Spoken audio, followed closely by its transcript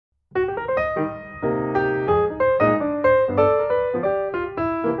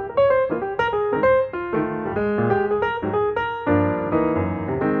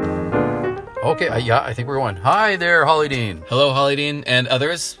Okay, I think we're going. Hi there, Hollydene. Hello, Hollydene and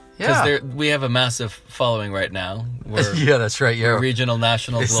others. Yeah. Because we have a massive following right now. Yeah, that's right. Yeah, we're regional,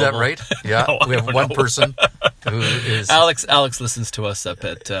 national, is global. that right? Yeah, No, we have one person who is. Alex listens to us up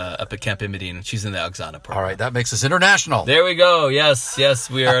at Camp Hollydene, and she's in the Auxana program. All right, that makes us international. There we go. Yes,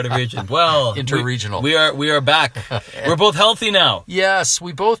 we are out of region. Well, interregional. We are back. We're both healthy now. Yes,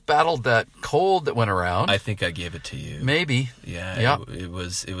 we both battled that cold that went around. I think I gave it to you. Maybe. Yeah. It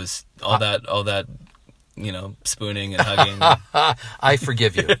was all that. Spooning and hugging. I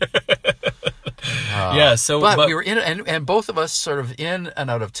forgive you. But we were in, and both of us sort of in and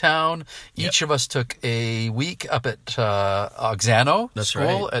out of town. Each of us took a week up at Auxano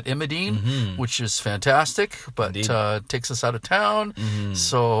School at Hollydene, which is fantastic, but takes us out of town.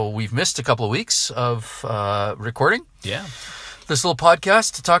 So we've missed a couple of weeks of recording. Yeah. This little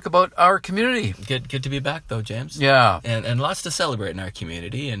podcast to talk about our community. Good to be back, though, James. Yeah, and lots to celebrate in our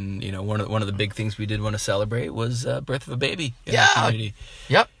community. And one of the big things we did want to celebrate was birth of a baby in our community.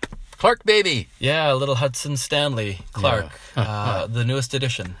 Yep, Clark baby. Yeah, little Hudson Stanley Clark, the newest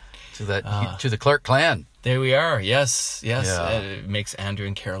addition to the Clark clan. There we are. Yes. Yeah. It makes Andrew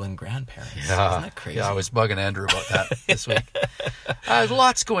and Carolyn grandparents. Yeah. Isn't that crazy? Yeah, I was bugging Andrew about that this week.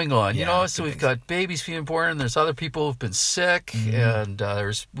 Lots going on, So we've got babies being born. There's other people who've been sick, and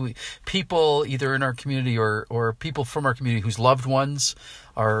there's people either in our community or people from our community whose loved ones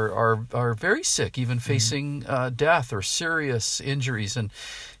are very sick, even facing death or serious injuries, and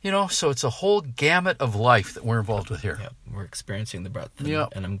so it's a whole gamut of life that we're involved with here. Yeah, we're experiencing the breadth,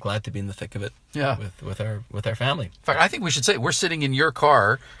 and I'm glad to be in the thick of it. Yeah, with our family. In fact, I think we should say we're sitting in your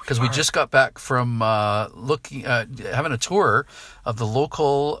car because we just got back from having a tour of the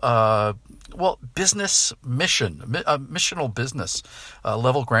local business missional business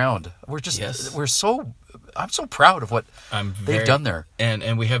level ground. I'm so proud of what they've done there.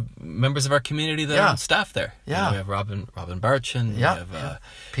 And we have members of our community that are on staff there. Yeah. We have Robin Barchin. We have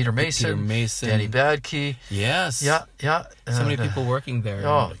Peter Mason. Danny Badkey. Yes. Yeah. So many people working there.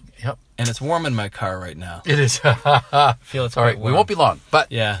 Oh, yep. And it's warm in my car right now. It is. I feel it's all right. warm. We won't be long, but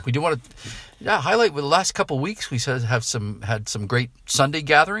we do want to highlight the last couple of weeks. We had some great Sunday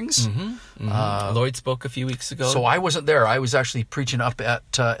gatherings. Lloyd spoke a few weeks ago. So I wasn't there. I was actually preaching up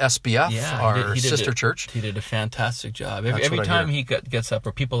at SBF, our sister church. He did a fantastic job. Every time he gets up,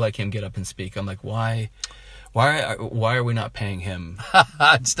 or people like him get up and speak, I'm like, why are we not paying him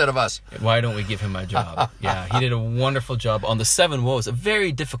instead of us? Why don't we give him a job? Yeah, he did a wonderful job on the 7 woes, a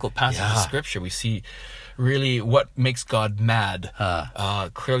very difficult passage of scripture. We see really what makes God mad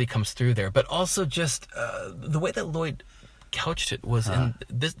clearly comes through there, but also just the way that Lloyd couched it was in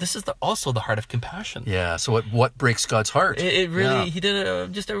this is also the heart of compassion. Yeah. So what breaks God's heart? It really he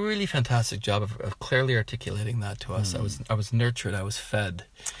did just a really fantastic job of clearly articulating that to us. I was nurtured. I was fed.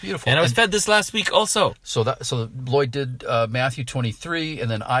 Beautiful. And I was fed this last week also. So Lloyd did Matthew 23, and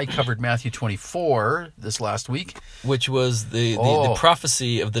then I covered Matthew 24 this last week, which was the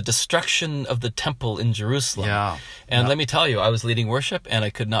prophecy of the destruction of the temple in Jerusalem. Yeah. And let me tell you, I was leading worship, and I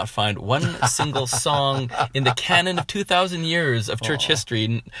could not find one single song in the canon of 2,000 years of church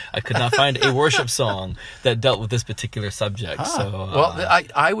history. I could not find a worship song that dealt with this particular subject. So,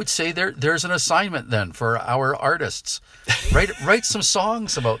 I would say there's an assignment then for our artists. Write some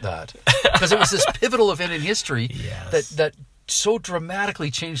songs about that, because it was this pivotal event in history that so dramatically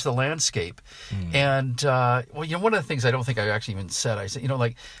changed the landscape. And one of the things I don't think I actually even said, I said,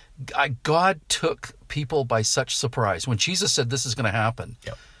 God took people by such surprise when Jesus said this is going to happen.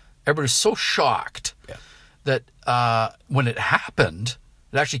 Everybody was so shocked that when it happened,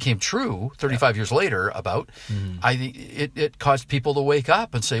 it actually came true 35 years later. I think it caused people to wake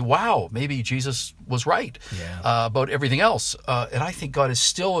up and say, "Wow, maybe Jesus was right about everything else." And I think God is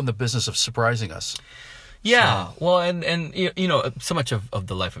still in the business of surprising us. Yeah, well, and so much of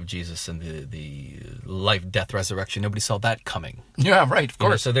the life of Jesus and the life, death, resurrection, nobody saw that coming. Yeah, right, of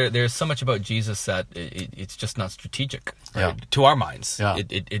course. So there's so much about Jesus that it's just not strategic, right? To our minds. Yeah.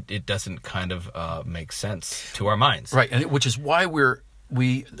 It doesn't kind of make sense to our minds. Right, and which is why we're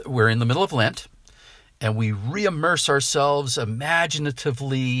in the middle of Lent, and we re-immerse ourselves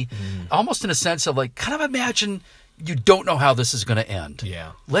imaginatively, almost in a sense of kind of imagine you don't know how this is going to end.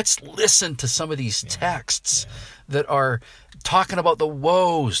 Yeah. Let's listen to some of these texts that are talking about the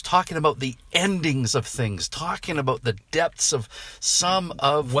woes, talking about the endings of things, talking about the depths of some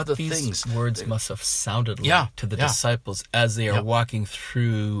of what the these things. Words must have sounded like to the disciples as they are walking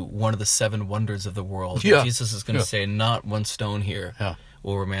through one of the 7 wonders of the world. Yeah. Jesus is going to say, not one stone here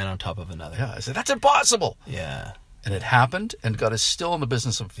will remain on top of another. Yeah, I said, that's impossible. Yeah. And it happened, and God is still in the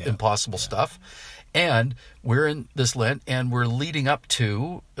business of impossible stuff. And we're in this Lent, and we're leading up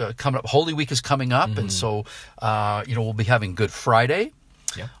to coming up. Holy Week is coming up, and so we'll be having Good Friday.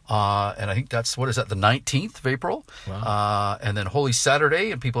 Yeah. And I think that's, what is that, the 19th of April? Wow. And then Holy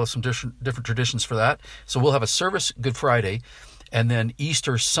Saturday, and people have some different traditions for that. So we'll have a service Good Friday, and then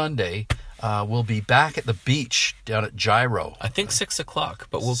Easter Sunday, we'll be back at the beach down at Gyro. I think 6 o'clock,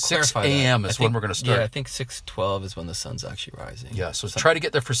 but we'll 6 clarify a.m. that. is when we're going to start. Yeah, I think 6:12 is when the sun's actually rising. Yeah, so try to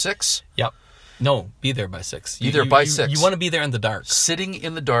get there for 6. Yep. No, be there by 6. Be there by 6. You want to be there in the dark. Sitting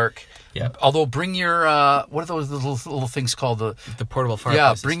in the dark. Yeah. Although bring your, what are those little things called? The portable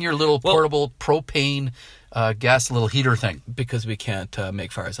fireplaces. Yeah, bring your little portable propane gas little heater thing. Because we can't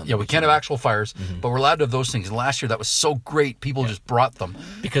make fires on them. Yeah, we can't have actual fires, but we're allowed to have those things. And last year that was so great, people just brought them.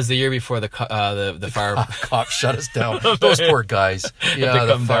 Because the year before the fire cops shut us down. Those poor guys. Yeah,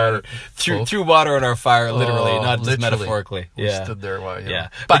 the fire threw water on our fire, literally, not just metaphorically. We stood there while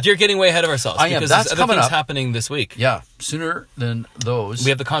But you're getting way ahead of ourselves. I am. Because That's there's other coming things up. happening this week. Yeah, sooner than those. We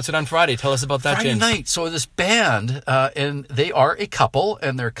have the concert on Friday. Tell us about that, Friday James. night. So this band, and they are a couple,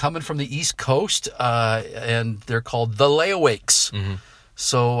 and they're coming from the East Coast, and they're called the Layawakes.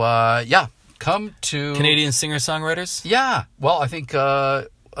 So, come to... Canadian singer-songwriters? Yeah. Well, I think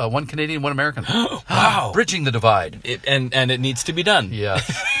one Canadian, one American. Wow. Bridging the divide. And it needs to be done. Yeah.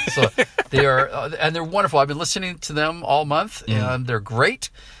 So they are, and they're wonderful. I've been listening to them all month, and they're great.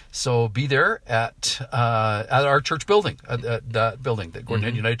 So be there at our church building, at that building, the Gordon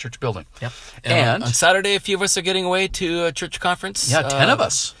Head United Church building. Yep. And on Saturday, a few of us are getting away to a church conference. Yeah, 10 of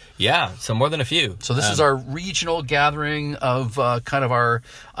us. Yeah, so more than a few. So this is our regional gathering of kind of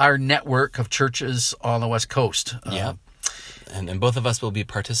our network of churches on the West Coast. Yeah. And both of us will be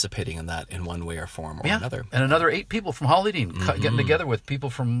participating in that in one way or form or another. And another 8 people from Hollydene getting together with people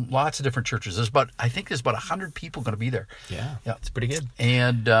from lots of different churches. I think there's about 100 people going to be there. Yeah, it's pretty good.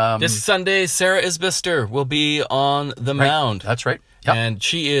 And this Sunday, Sarah Isbister will be on the mound. That's right. Yep. And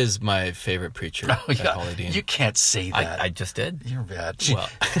she is my favorite preacher at Hollydene. You can't say that. I just did. You're bad.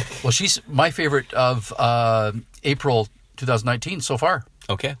 Well, she's my favorite of April 2019 so far.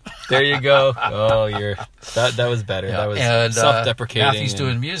 Okay, there you go. Oh, that was better. Yeah. That was and, self-deprecating. Matthew's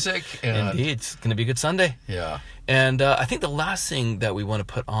doing music. Indeed, it's going to be a good Sunday. Yeah. And I think the last thing that we want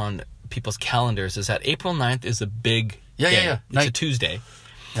to put on people's calendars is that April 9th is a big day. Yeah. It's a Tuesday.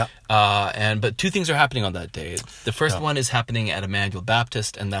 Yeah. But 2 things are happening on that day. The first one is happening at Emmanuel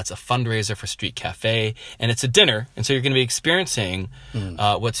Baptist, and that's a fundraiser for Street Cafe, and it's a dinner, and so you're going to be experiencing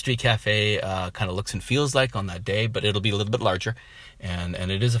what Street Cafe kind of looks and feels like on that day, but it'll be a little bit larger, and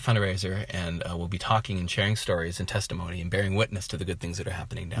it is a fundraiser, and we'll be talking and sharing stories and testimony and bearing witness to the good things that are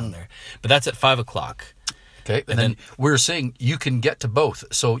happening down there. But that's at 5 o'clock. Okay, and then we're saying you can get to both,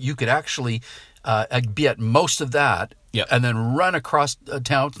 so you could actually be at most of that. Yep. And then run across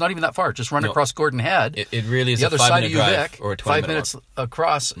town. It's not even that far. Just run across Gordon Head. It really is the a other side of drive UVic, or a 20 5 minutes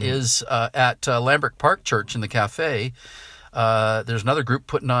across is at Lambert Park Church in the cafe. There's another group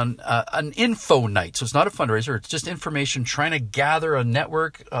putting on an info night. So it's not a fundraiser. It's just information, trying to gather a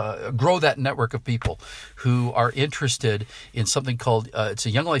network, grow that network of people who are interested in something called, it's a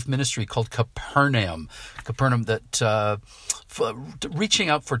Young Life ministry called Capernaum. Capernaum that reaching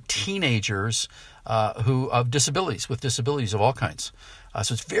out for teenagers who have with disabilities of all kinds.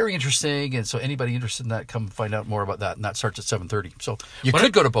 So it's very interesting, and so anybody interested in that, come find out more about that, and that starts at 7:30. So you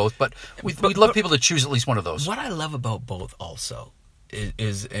could go to both, but we'd love people to choose at least one of those. What I love about both also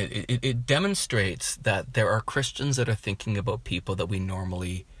is it demonstrates that there are Christians that are thinking about people that we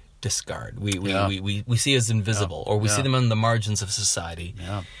normally discard. We see as invisible, or we see them on the margins of society.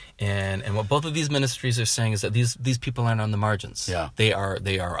 Yeah. And what both of these ministries are saying is that these people aren't on the margins. Yeah. They are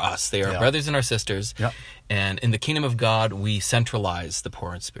us. They are brothers and our sisters. Yeah. And in the kingdom of God, we centralize the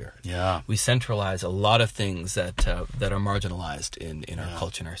poor in spirit. Yeah. We centralize a lot of things that are marginalized in our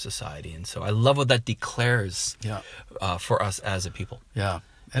culture and our society. And so I love what that declares for us as a people. Yeah.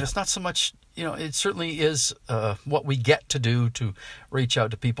 And it's not so much, it certainly is what we get to do to reach out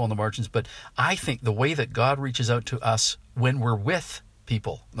to people on the margins. But I think the way that God reaches out to us when we're with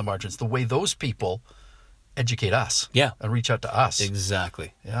people on the margins, the way those people educate us and reach out to us.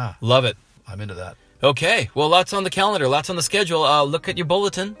 Exactly. Yeah. Love it. I'm into that. Okay. Well, lots on the calendar, lots on the schedule. Look at your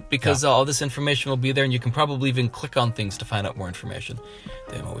bulletin, because all this information will be there, and you can probably even click on things to find out more information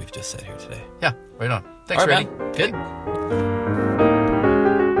than what we've just said here today. Yeah. Right on. Thanks, All right, Randy. man. Good.